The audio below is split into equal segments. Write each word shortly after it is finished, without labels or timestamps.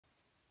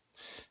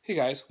Hey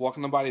guys,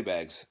 welcome to Body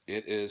Bags.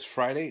 It is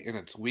Friday and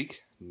it's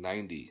week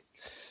 90.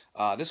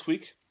 This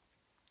week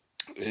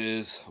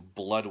is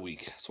Blood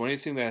Week. So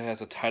anything that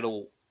has a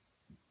title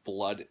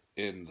blood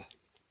in,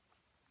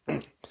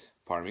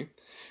 pardon me,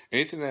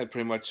 anything that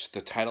pretty much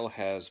the title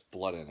has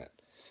blood in it.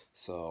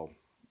 So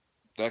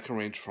that can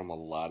range from a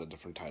lot of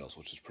different titles,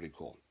 which is pretty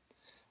cool.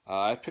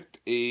 I picked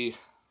a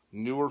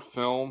newer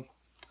film.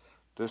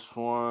 This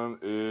one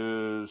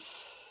is,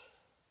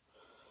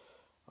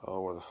 oh,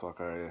 where the fuck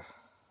are you?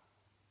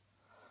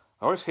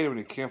 I always hate it when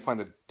you can't find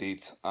the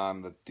dates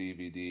on the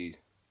DVD.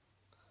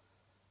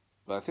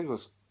 But I think it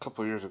was a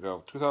couple of years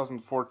ago.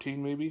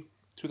 2014 maybe?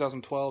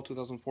 2012,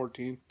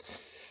 2014.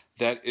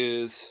 That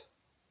is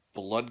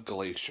Blood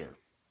Glacier.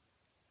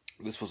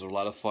 This was a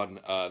lot of fun.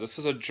 This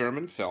is a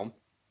German film.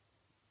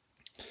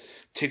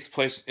 Takes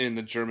place in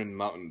the German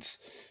mountains.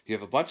 You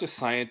have a bunch of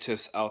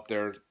scientists out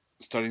there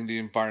studying the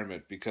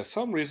environment because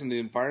some reason the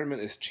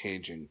environment is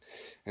changing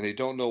and they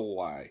don't know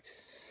why.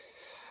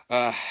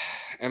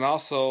 And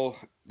also,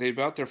 they've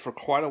been out there for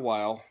quite a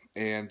while,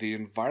 and the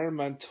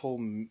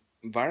environmentalist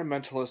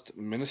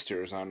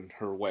minister is on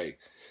her way,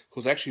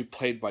 who's actually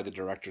played by the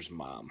director's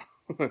mom.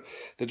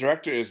 The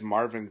director is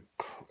Marvin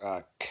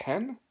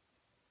Kren,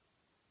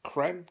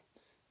 Khen,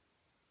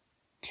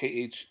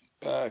 K-H-E-N,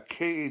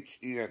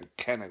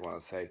 Ken, I want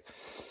to say.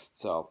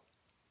 So,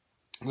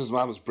 his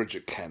mom is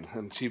Bridget Ken,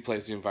 and she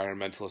plays the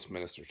environmentalist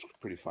minister. It's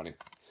pretty funny.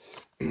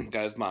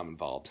 Got his mom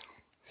involved.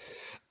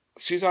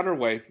 She's on her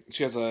way.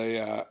 She has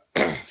a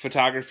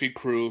photography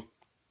crew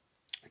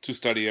to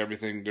study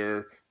everything.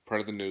 They're part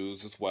of the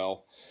news as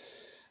well.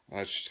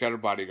 She's got her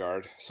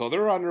bodyguard. So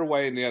they're on their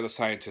way, and they have the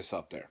scientists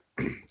up there.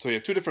 So you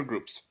have two different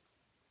groups.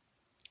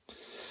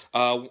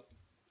 The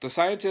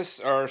scientists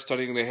are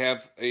studying. They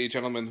have a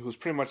gentleman who's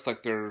pretty much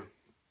like their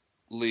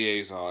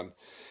liaison.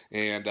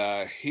 And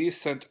he's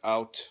sent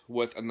out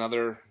with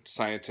another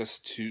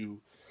scientist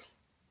to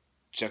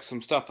check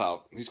some stuff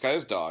out. He's got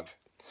his dog.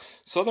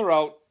 So they're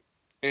out.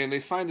 And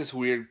they find this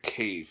weird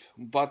cave.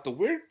 But the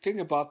weird thing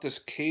about this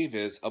cave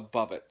is,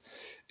 above it,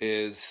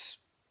 is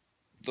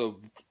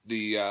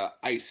the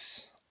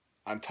ice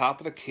on top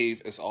of the cave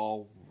is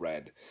all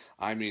red.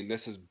 I mean,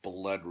 this is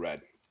blood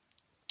red.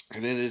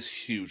 And it is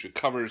huge. It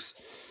covers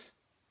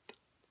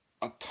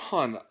a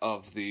ton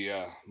of the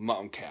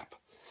mountain cap.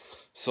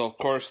 So, of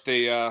course,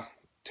 they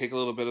take a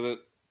little bit of it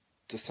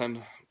to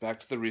send back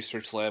to the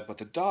research lab. But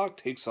the dog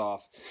takes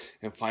off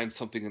and finds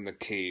something in the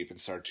cave and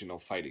starts,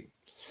 fighting.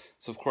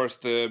 So, of course,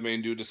 the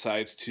main dude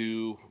decides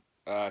to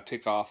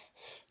take off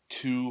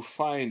to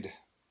find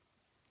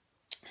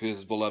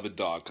his beloved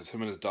dog, because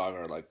him and his dog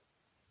are like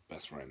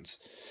best friends.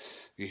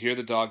 You hear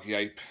the dog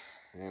yipe,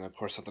 and of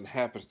course something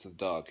happens to the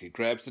dog. He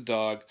grabs the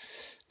dog,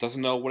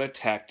 doesn't know what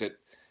attacked it,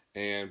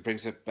 and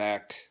brings it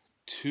back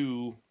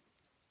to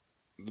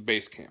the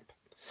base camp.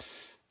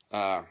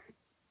 So,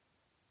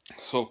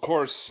 of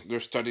course,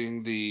 they're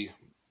studying the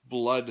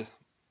blood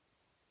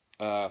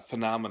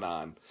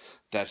phenomenon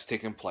that's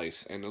taking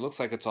place, and it looks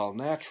like it's all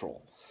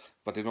natural,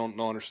 but they don't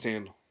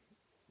understand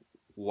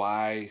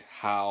why,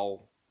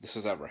 how this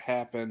has ever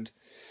happened.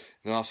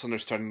 And all of a sudden they're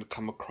starting to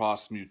come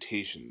across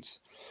mutations.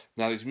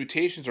 Now these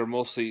mutations are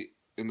mostly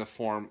in the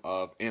form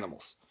of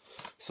animals.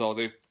 So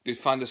they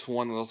found this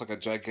one that looks like a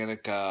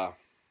gigantic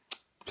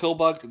pill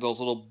bug, those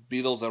little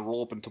beetles that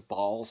roll up into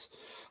balls,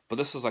 but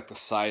this is like the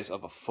size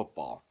of a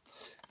football,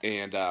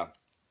 and it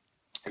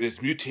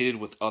is mutated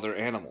with other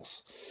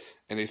animals.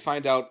 And they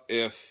find out,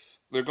 if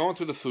they're going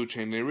through the food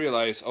chain, they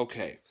realize,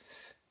 okay,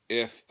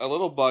 if a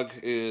little bug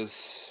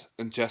is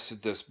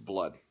ingested this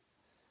blood,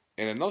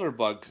 and another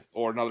bug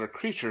or another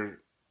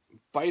creature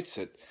bites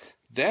it,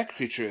 that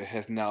creature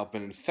has now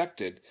been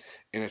infected,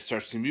 and it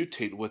starts to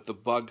mutate with the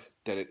bug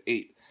that it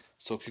ate.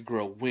 So it could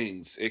grow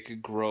wings, it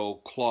could grow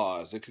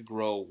claws, it could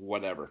grow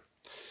whatever.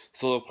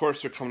 So, of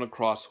course, they're coming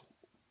across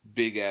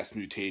big-ass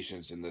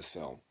mutations in this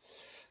film.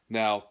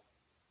 Now,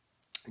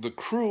 the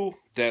crew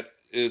that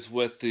is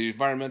with the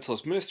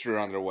environmentalist minister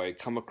on their way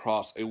come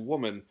across a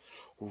woman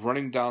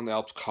running down the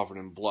Alps covered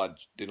in blood.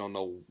 They don't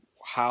know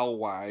how,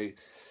 why,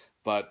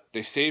 but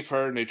they save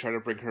her and they try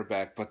to bring her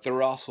back, but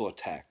they're also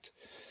attacked.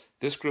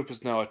 This group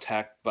is now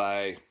attacked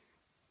by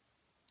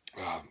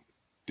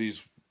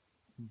these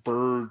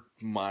bird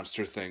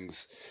monster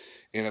things,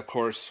 and of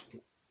course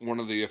one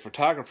of the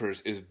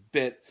photographers is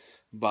bit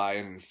by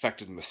an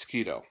infected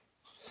mosquito.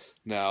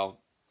 Now,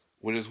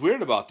 what is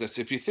weird about this,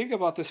 if you think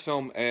about this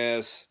film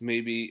as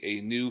maybe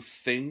a new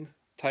Thing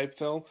type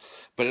film,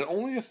 but it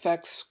only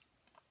affects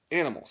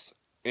animals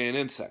and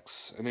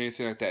insects and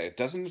anything like that. It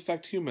doesn't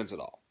affect humans at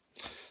all.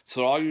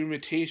 So all your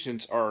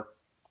mutations are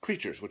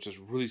creatures, which is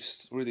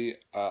really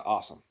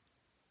awesome.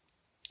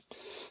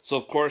 So,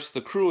 of course, the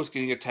crew is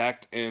getting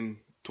attacked and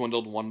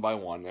dwindled one by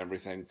one and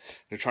everything.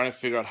 They're trying to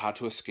figure out how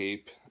to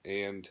escape,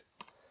 and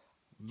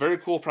very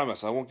cool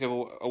premise. I won't give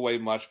away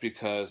much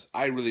because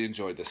I really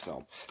enjoyed this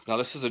film. Now,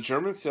 this is a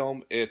German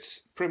film.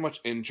 It's pretty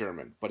much in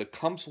German, but it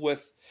comes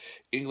with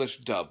English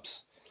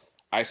dubs.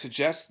 I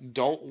suggest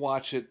don't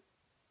watch it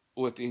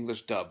with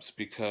English dubs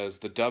because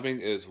the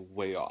dubbing is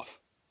way off.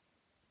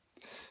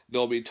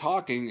 they'll be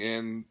talking,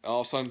 and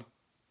all of a sudden,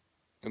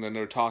 and then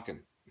they're talking.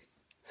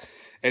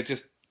 It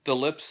just, the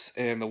lips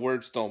and the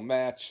words don't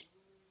match.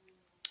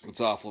 It's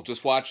awful.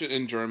 Just watch it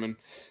in German.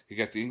 You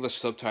got the English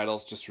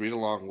subtitles. Just read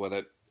along with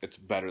it. It's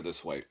better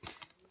this way.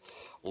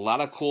 A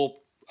lot of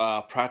cool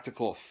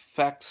practical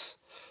effects.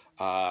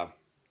 A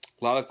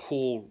lot of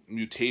cool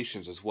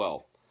mutations as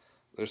well.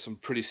 There's some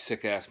pretty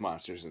sick-ass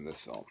monsters in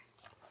this film.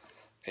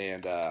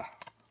 And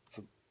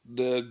so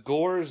the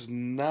gore is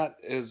not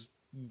as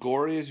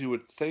gory as you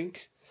would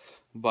think,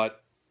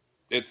 but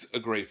it's a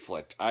great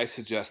flick. I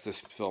suggest this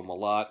film a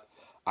lot.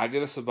 I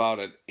give this about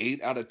an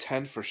 8 out of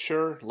 10 for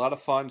sure. A lot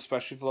of fun,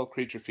 especially for little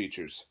creature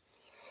features.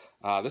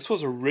 This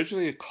was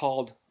originally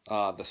called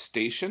The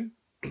Station,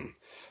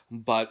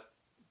 but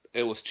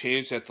it was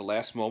changed at the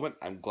last moment.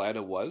 I'm glad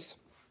it was,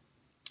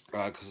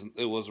 because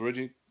it was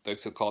originally, like I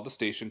said, called The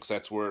Station, because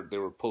that's where they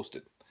were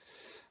posted.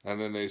 And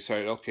then they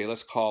decided, okay,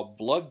 let's call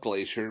Blood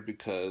Glacier,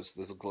 because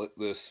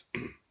this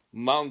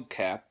mountain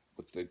cap,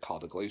 which they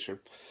called a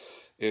glacier,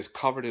 is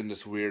covered in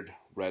this weird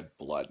red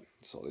blood.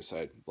 So they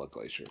said Blood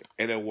Glacier.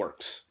 And it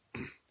works.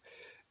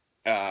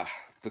 The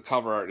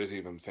cover art is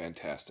even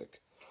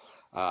fantastic.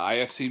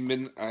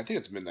 IFC I think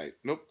it's Midnight.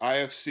 Nope,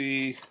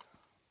 IFC.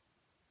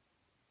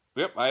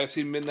 Yep,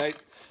 IFC Midnight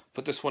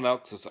put this one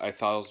out because I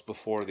thought it was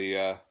before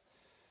the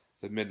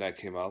Midnight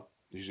came out.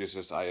 Usually it's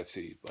just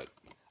IFC, but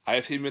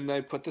IFC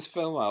Midnight put this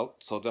film out,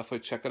 so definitely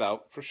check it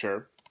out for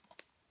sure.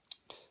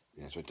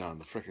 Yeah, it's right down in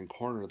the freaking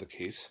corner of the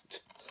case.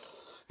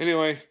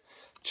 Anyway,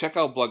 check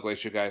out Blood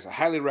Glacier, guys. I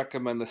highly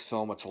recommend this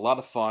film. It's a lot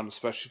of fun,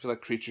 especially if you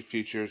like creature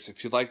features.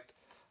 If you like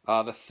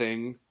The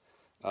Thing,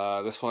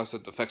 this one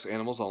affects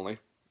animals only.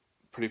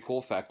 Pretty cool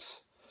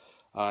effects.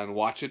 And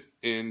watch it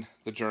in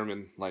the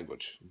German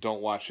language.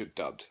 Don't watch it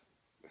dubbed.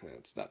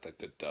 It's not that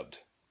good dubbed.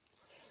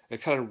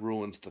 It kind of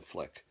ruins the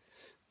flick.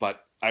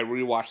 But I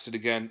rewatched it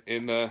again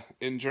in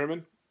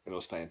German, and it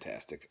was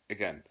fantastic.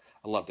 Again,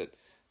 I loved it.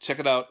 Check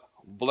it out.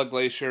 Blood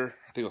Glacier.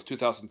 I think it was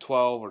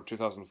 2012 or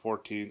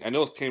 2014. I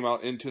know it came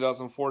out in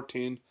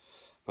 2014,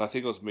 but I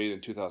think it was made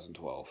in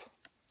 2012.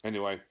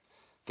 Anyway,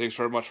 thanks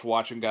very much for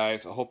watching,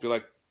 guys. I hope you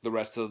like the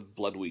rest of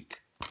Blood Week.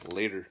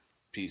 Later.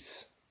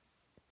 Peace.